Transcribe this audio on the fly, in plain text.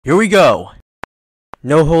Here we go!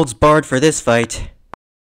 No holds barred for this fight.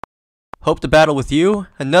 Hope to battle with you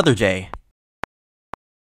another day.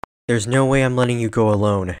 There's no way I'm letting you go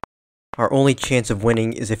alone. Our only chance of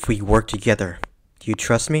winning is if we work together. Do you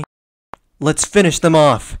trust me? Let's finish them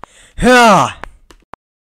off! Ha!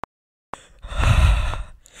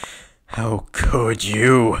 How could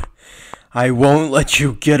you? I won't let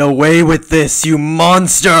you get away with this, you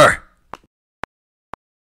monster!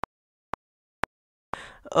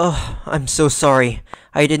 Oh, I'm so sorry.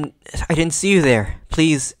 I didn't see you there.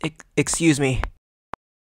 Please, excuse me.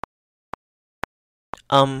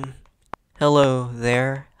 Hello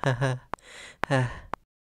there.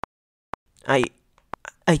 I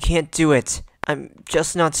can't do it. I'm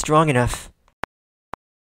just not strong enough.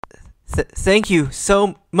 Thank you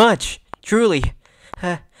so much. Truly.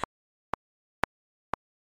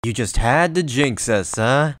 You just had to jinx us,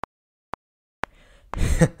 huh?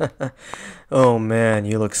 Oh man,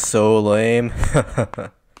 you look so lame.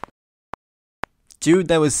 Dude,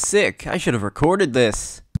 that was sick. I should have recorded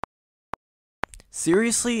this.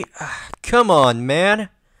 Seriously? Come on, man.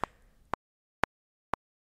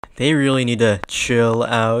 They really need to chill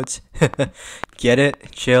out. Get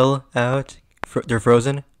it? Chill out? They're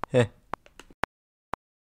frozen?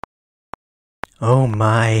 Oh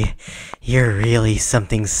my, you're really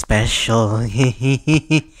something special.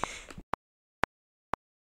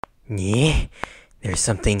 Yeah? There's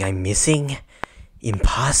something I'm missing?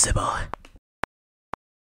 Impossible.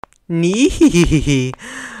 Nee.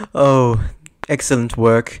 Oh, excellent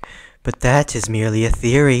work, but that is merely a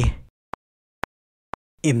theory.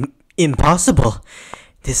 Impossible.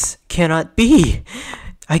 This cannot be.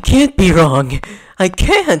 I can't be wrong. I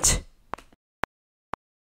can't.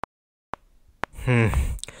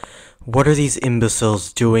 What are these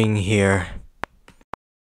imbeciles doing here?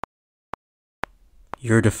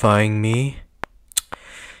 You're defying me?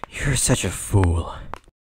 You're such a fool.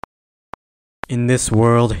 In this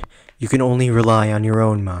world, you can only rely on your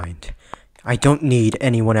own mind. I don't need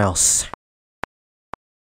anyone else.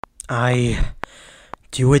 I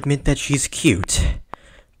do admit that she's cute,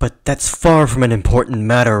 but that's far from an important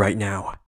matter right now.